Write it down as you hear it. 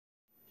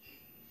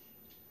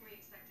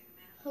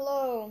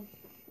Hello,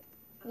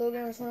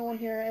 Logan21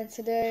 here, and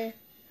today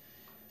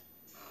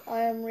I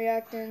am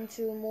reacting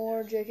to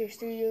more JK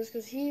Studios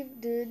because he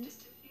did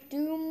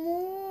do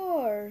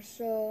more.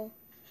 So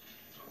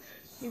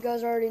you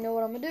guys already know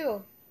what I'm gonna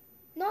do.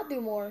 Not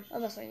do more.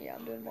 I'm not saying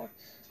I'm doing more.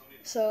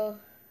 So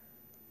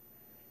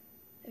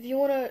if you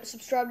want to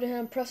subscribe to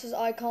him, press his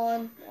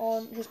icon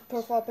on his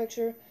profile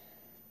picture,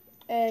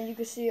 and you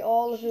can see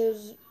all of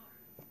his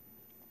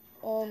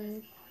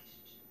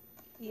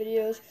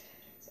videos.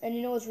 And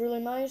you know what's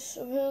really nice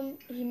of him?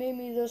 He made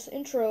me this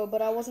intro,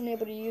 but I wasn't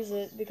able to use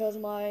it because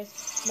my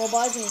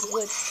Mobizen was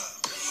glitched.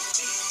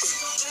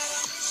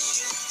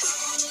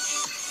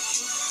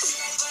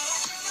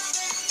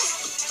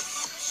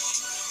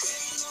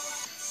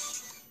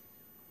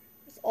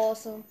 It's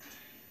awesome.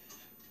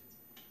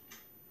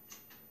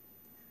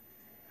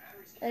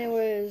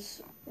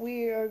 Anyways,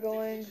 we are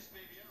going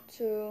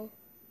to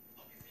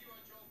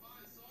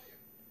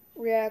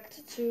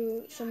react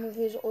to some of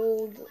his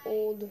old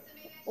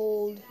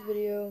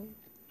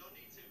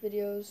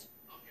videos.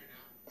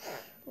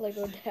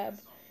 Lego Dab.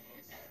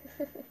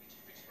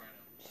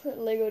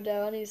 Lego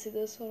Dab, I need to see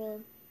this, hold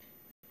on.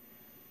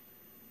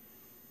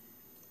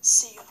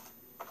 See you.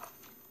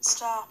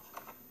 Stop.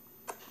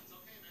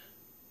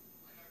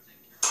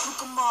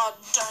 Look at my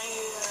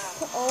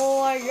damn.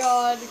 Oh my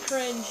god,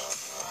 cringe.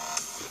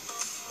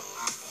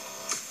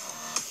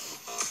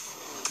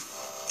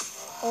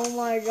 Oh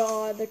my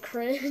god, the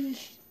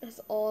cringe. That's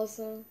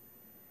awesome.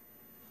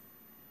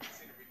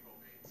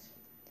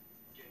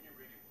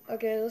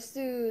 Okay, let's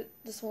do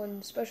this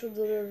one. Special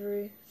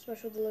delivery.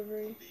 Special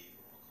delivery.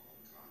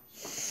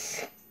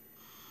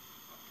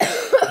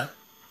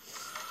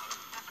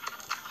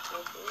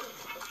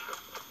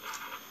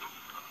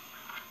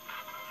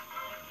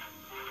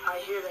 I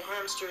hear the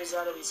hamster is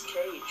out of his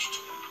cage.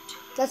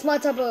 That's my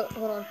type of,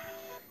 hold on.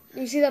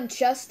 You see them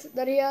chests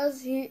that he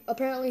has?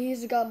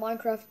 He's got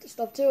Minecraft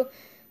stuff too,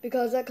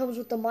 because that comes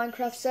with the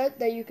Minecraft set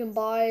that you can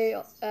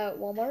buy at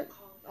Walmart,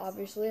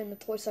 obviously, in the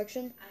toy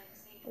section.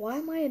 Why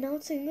am I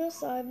announcing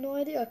this? I have no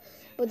idea.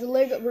 But the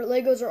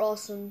Legos are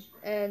awesome,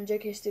 and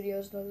JK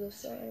Studios know this,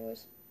 so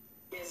anyways.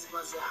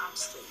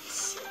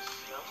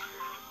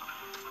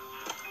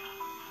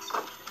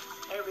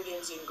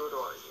 Everything's in good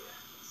order here.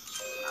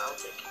 I'll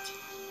take it.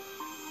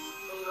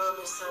 You know,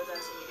 Mr.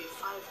 That's going to be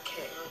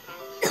 5K.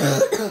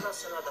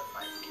 Plus another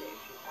 5K if you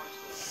want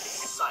me to be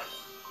silent.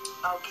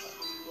 Okay,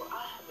 well,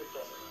 I have a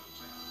better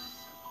idea.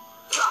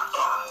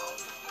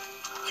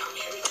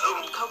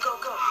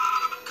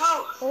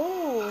 Go!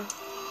 Oh.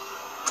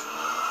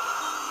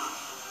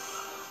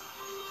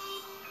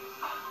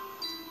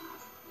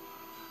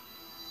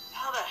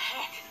 How the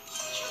heck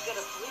did you get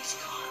a police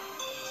car?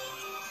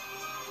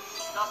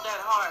 Not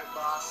that hard,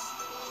 boss.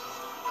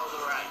 You know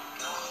the right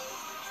guy.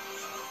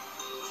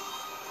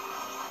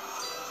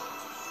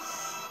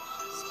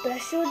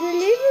 Special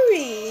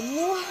delivery.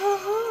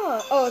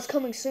 Mwahaha. Oh, it's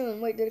coming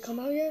soon. Wait, did it come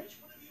out yet?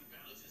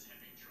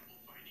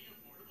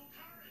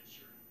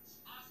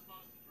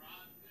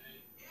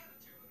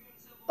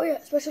 Oh yeah,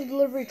 special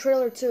delivery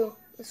trailer too.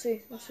 Let's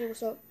see what's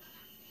up.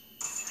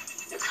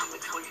 They're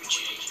coming for you,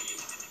 Jay.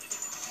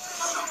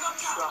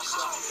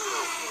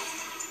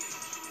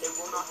 They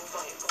will not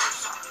fail.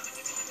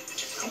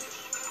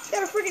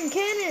 Got a freaking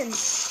cannon!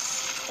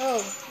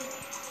 Oh.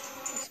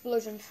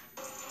 Explosions.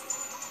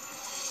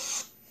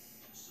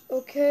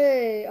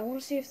 Okay, I want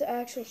to see if the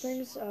actual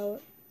thing's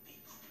out.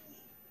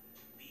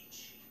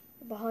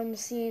 Behind the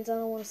scenes, I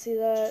don't want to see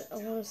that. I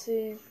want to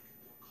see...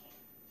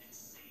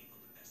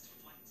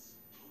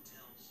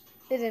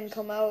 It didn't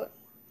come out.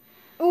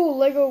 Ooh,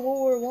 Lego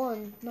World War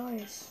I.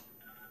 Nice.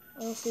 I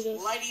want to see this.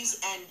 Ladies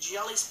and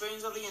jelly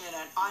spoons of the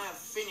internet, I have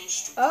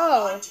finished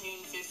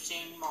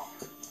 1915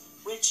 mock,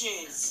 which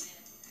is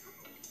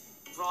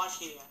right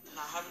here, and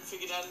I haven't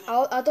figured out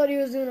anything. I thought he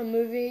was doing a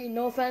movie.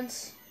 No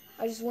offense.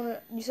 I just want to...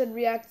 You said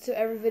react to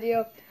every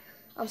video.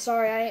 I'm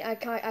sorry, I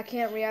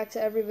can't react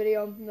to every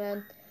video,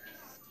 man.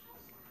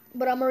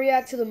 But I'm going to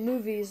react to the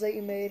movies that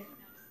you made.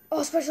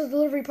 Oh, Special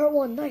Delivery Part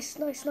 1. Nice.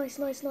 Nice.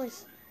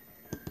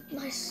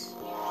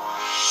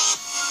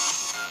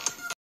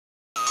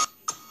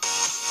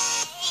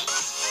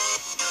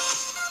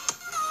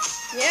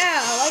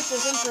 Yeah, I like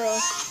this intro.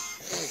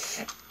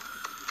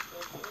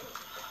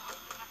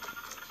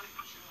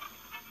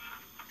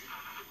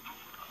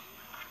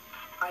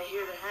 I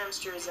hear the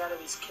hamster is out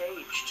of his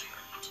cage.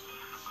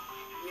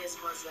 Yes,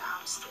 was the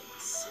hamster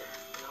is sick,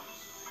 you know?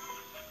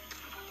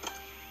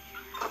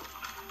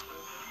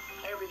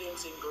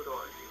 Everything's in good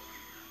order.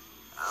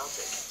 I'll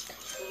take it.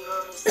 You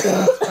know, Mr.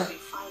 That's going to be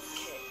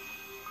 5K.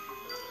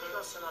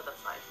 Plus another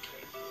 5K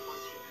if you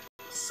want to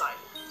be silent.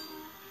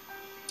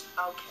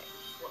 Okay,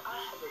 well, I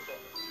have a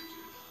better idea.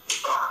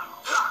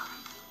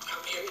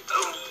 Come here.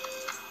 Go!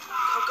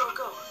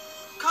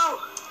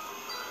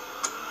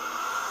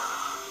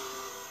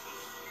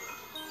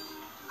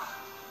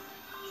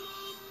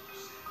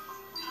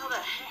 How the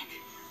heck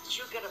did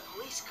you get a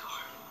police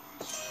car?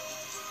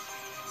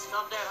 It's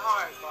not that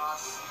hard,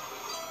 boss.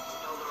 You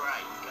know the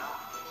right guy.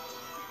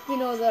 You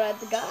know that I'm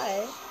the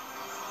guy.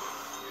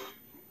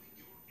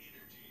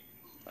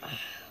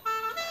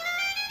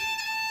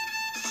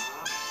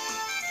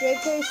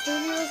 JK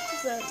Studios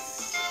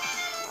presents.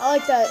 I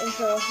like that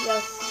intro,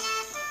 yes.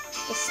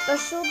 The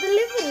special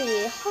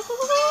delivery. Ha ha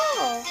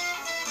ha.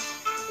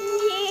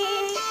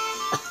 Yeah.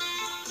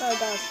 Oh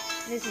gosh,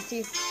 I need some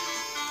tea.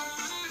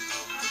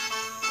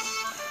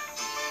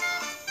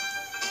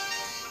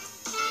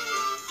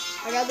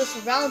 I got this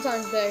for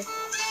Valentine's Day.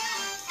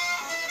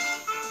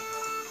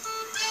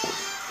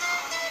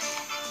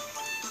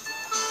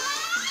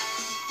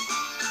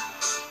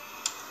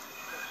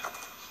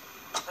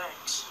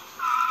 Thanks.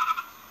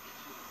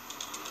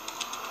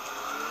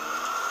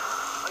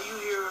 Are you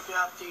here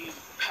about the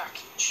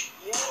package?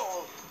 Yeah.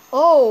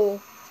 Oh.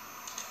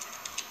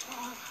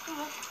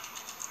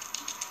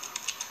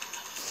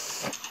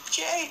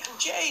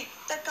 Jay,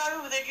 that guy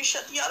over there just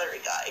shot the other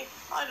guy.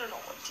 I don't know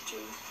what to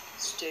do.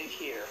 Stay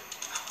here.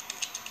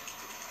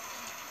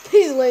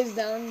 He lays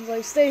down. He's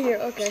like, stay here.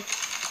 Okay.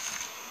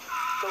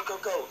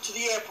 Go to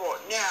the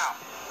airport now.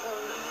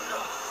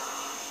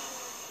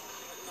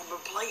 Number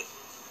plate.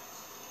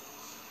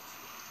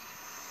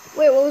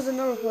 Wait, what was the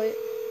number plate?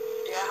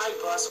 Yeah, hi,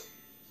 boss.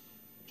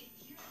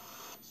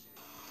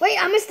 Wait,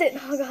 I missed it.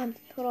 Oh god,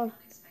 hold on.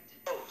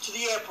 Go to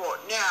the airport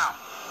now.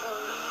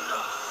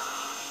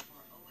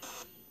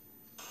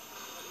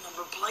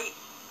 Number plate.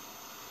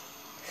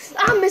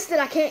 I missed it.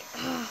 I can't.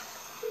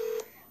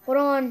 Hold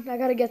on, I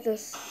gotta get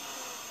this.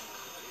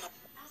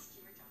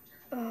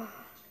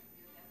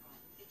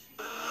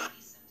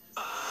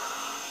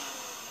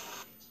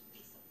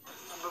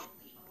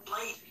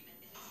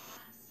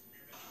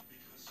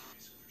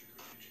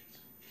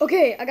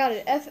 Okay, I got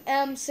it.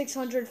 FM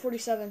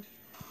 647.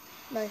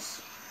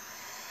 Nice.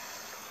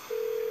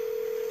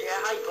 Yeah,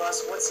 hi,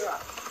 boss. What's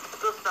up?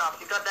 Good stuff.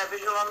 You got that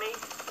visual on me?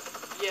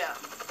 Yeah.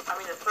 I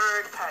mean, the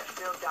third patch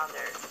built down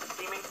there.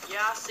 See me?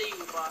 Yeah, I see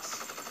you,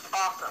 boss.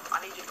 Awesome.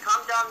 I need you to come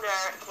down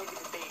there and take me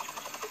to the beach.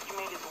 50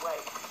 meters away.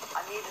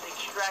 I need an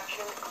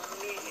extraction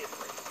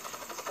immediately.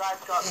 This guy's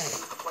got my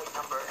plate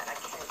number, and I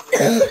can't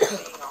believe it's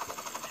being on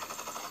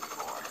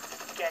anymore.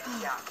 Get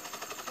down.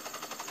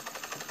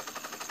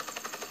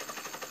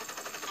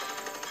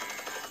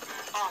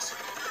 Awesome.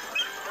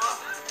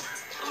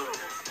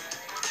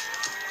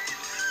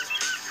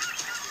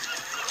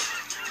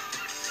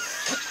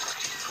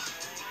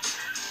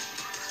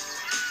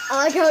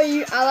 I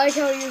like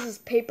how he uses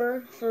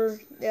paper for,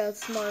 yeah,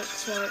 it's smart.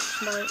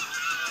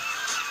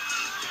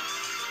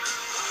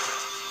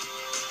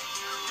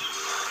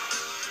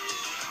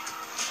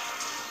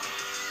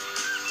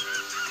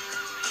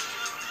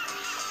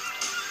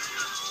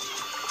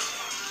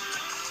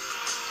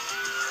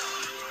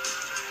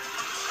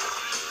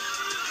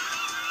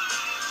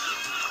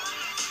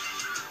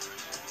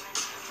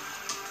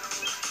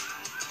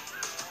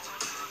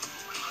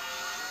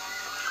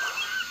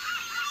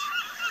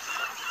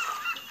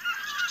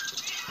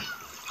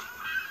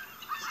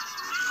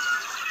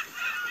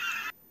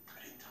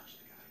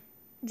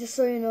 Just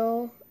so you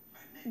know,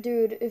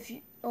 dude, if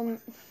you,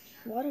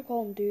 why do I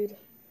call him dude?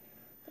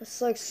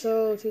 It's like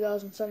so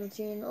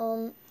 2017.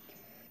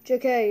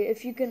 JK,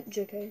 if you can,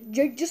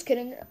 just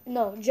kidding.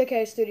 No,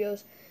 JK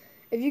Studios.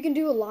 If you can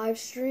do a live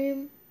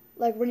stream,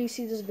 like when you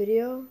see this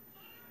video,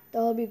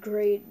 that would be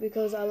great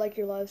because I like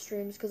your live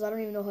streams because I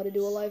don't even know how to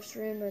do a live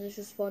stream and it's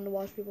just fun to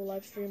watch people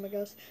live stream, I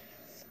guess.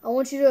 I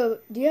want you to,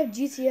 do you have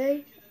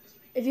GTA?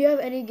 If you have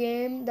any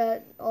game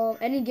that,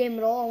 any game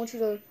at all, I want you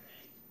to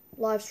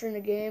live stream the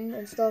game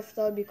and stuff.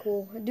 That would be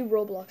cool. And do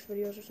Roblox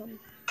videos or something.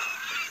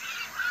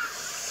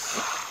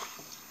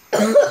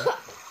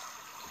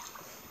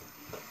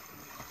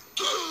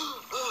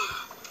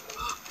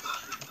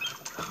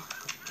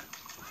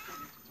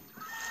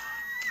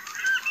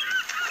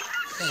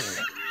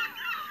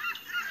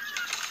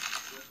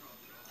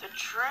 The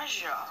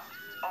treasure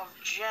of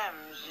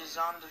gems is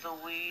under the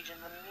weed in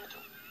the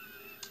middle.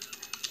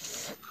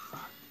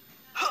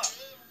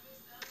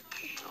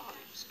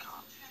 Surely this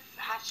can't be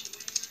that easy.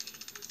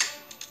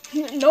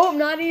 Nope,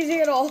 not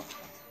easy at all.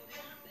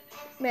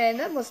 Man,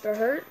 that must have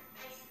hurt.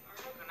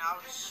 You can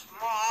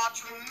outsmart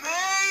me!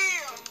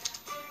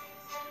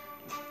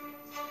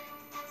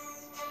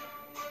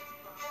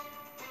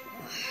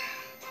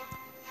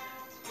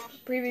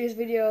 Previous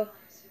video.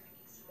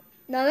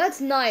 Now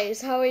that's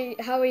nice how he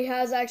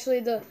has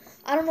actually the,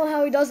 I don't know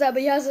how he does that,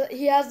 but he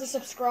has the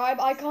subscribe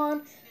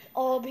icon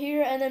up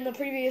here and then the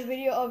previous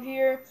video up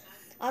here.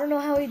 I don't know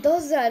how he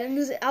does that, and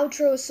his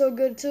outro is so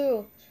good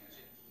too.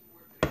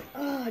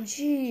 Oh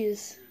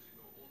jeez,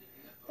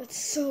 that's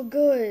so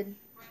good.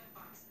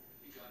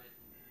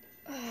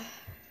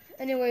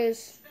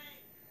 Anyways,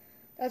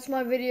 that's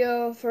my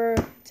video for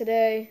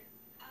today,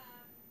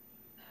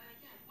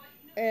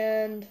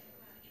 and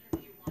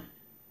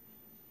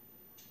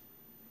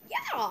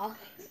yeah,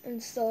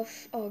 and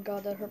stuff. Oh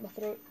god, that hurt my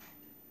throat.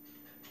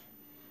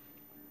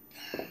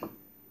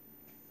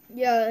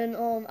 Yeah, and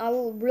I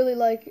will really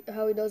like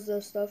how he does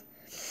this stuff.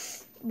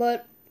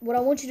 But what I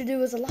want you to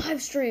do is a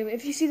live stream.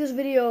 If you see this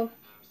video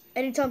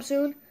anytime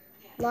soon,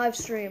 live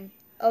stream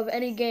of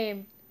any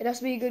game. It has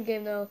to be a good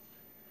game though.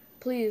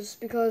 Please,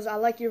 because I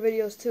like your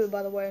videos too,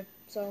 by the way.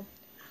 So,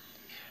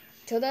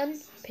 till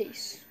then,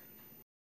 peace.